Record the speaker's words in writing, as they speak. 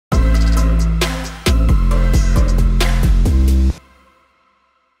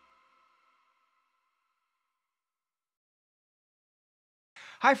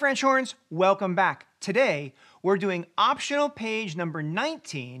Hi French horns, welcome back. Today, we're doing optional page number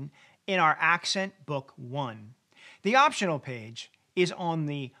 19 in our accent book 1. The optional page is on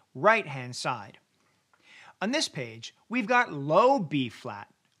the right-hand side. On this page, we've got low B flat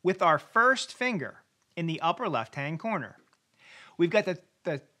with our first finger in the upper left-hand corner. We've got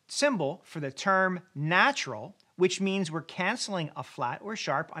the symbol for the term natural, which means we're canceling a flat or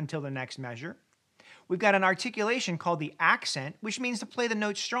sharp until the next measure. We've got an articulation called the accent, which means to play the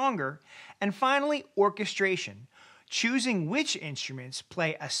note stronger. And finally, orchestration, choosing which instruments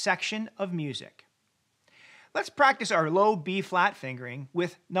play a section of music. Let's practice our low B flat fingering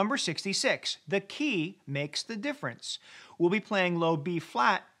with number 66. The key makes the difference. We'll be playing low B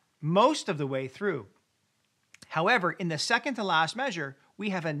flat most of the way through. However, in the second to last measure,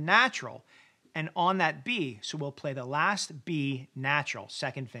 we have a natural and on that B, so we'll play the last B natural,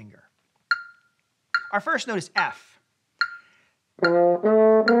 second finger. Our first note is F.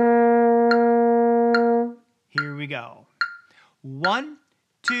 Here we go. 1,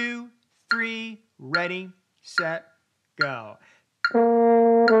 2, 3, ready, set, go.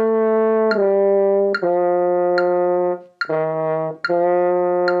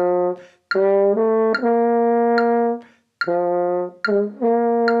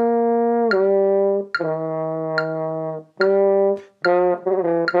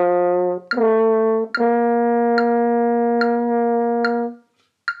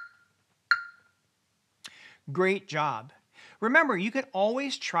 Great job. Remember, you can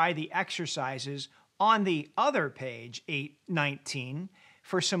always try the exercises on the other page, 819,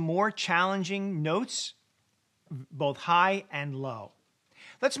 for some more challenging notes, both high and low.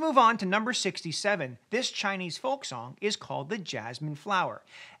 Let's move on to number 67. This Chinese folk song is called the Jasmine Flower,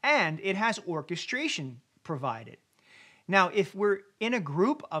 and it has orchestration provided. Now, if we're in a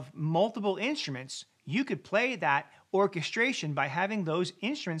group of multiple instruments, you could play that orchestration by having those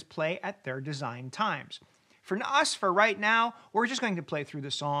instruments play at their designed times. For us, for right now, we're just going to play through the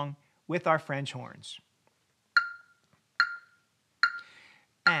song with our French horns.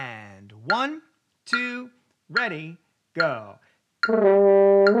 And 1, 2, ready, go.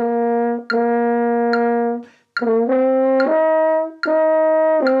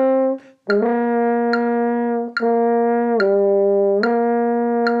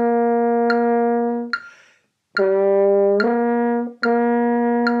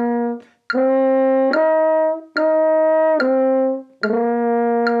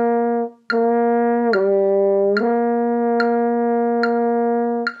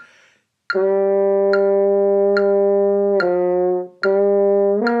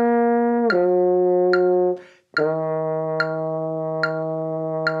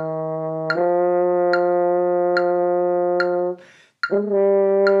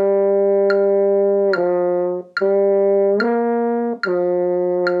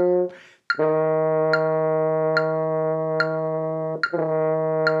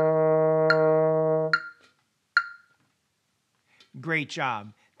 Great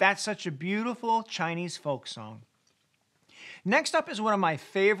job. That's such a beautiful Chinese folk song. Next up is one of my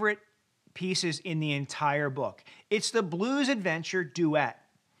favorite pieces in the entire book. It's the Blues Adventure Duet.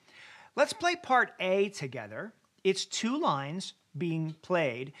 Let's play part A together. It's 2 lines being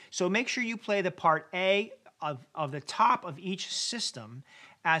played, so make sure you play the part A of the top of each system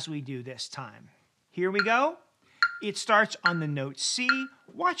as we do this time. Here we go. It starts on the note C.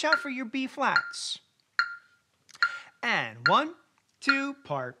 Watch out for your B flats. And 1, 2,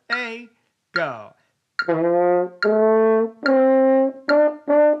 part A, go.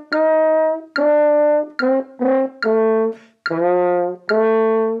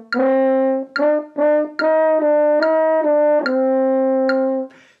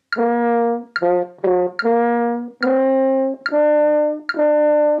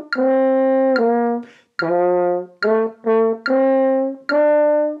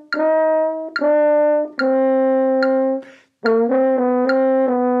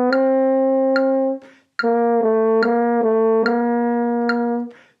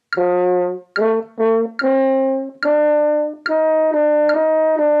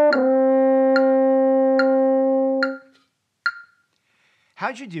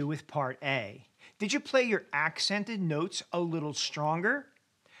 How'd you do with part A? Did you play your accented notes a little stronger?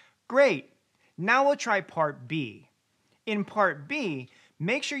 Great. Now we'll try part B. In part B,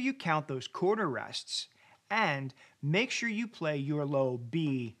 make sure you count those quarter rests and make sure you play your low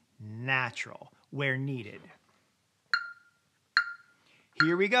B natural where needed.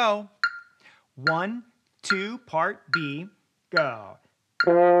 Here we go. 1, 2, part B, go.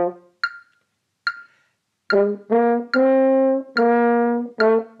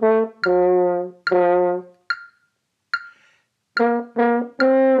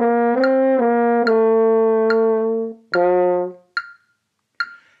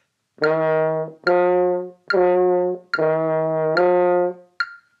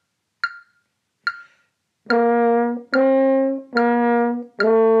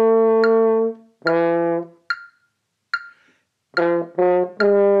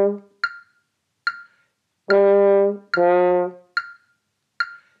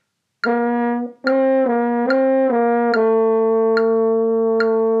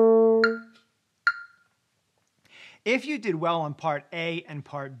 If you did well on part A and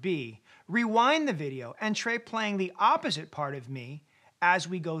part B, rewind the video and try playing the opposite part of me as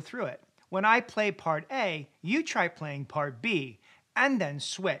we go through it. When I play part A, you try playing part B, and then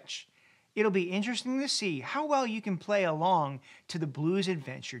switch. It'll be interesting to see how well you can play along to the Blues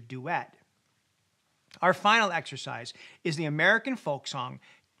Adventure duet. Our final exercise is the American folk song,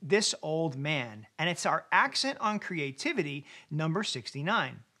 This Old Man, and it's our accent on creativity, number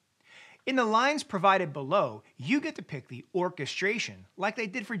 69. In the lines provided below, you get to pick the orchestration, like they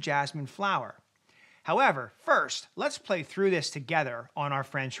did for Jasmine Flower. However, first, let's play through this together on our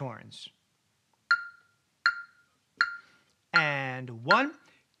French horns. And 1,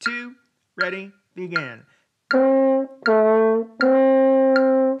 2, ready, begin.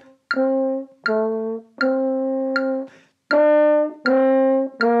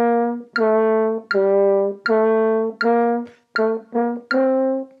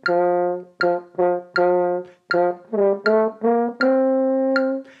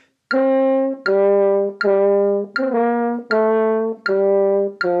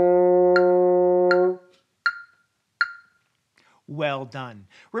 Well done.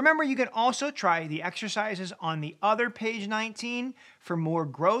 Remember, you can also try the exercises on the other page 19 for more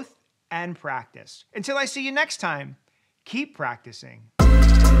growth and practice. Until I see you next time, keep practicing.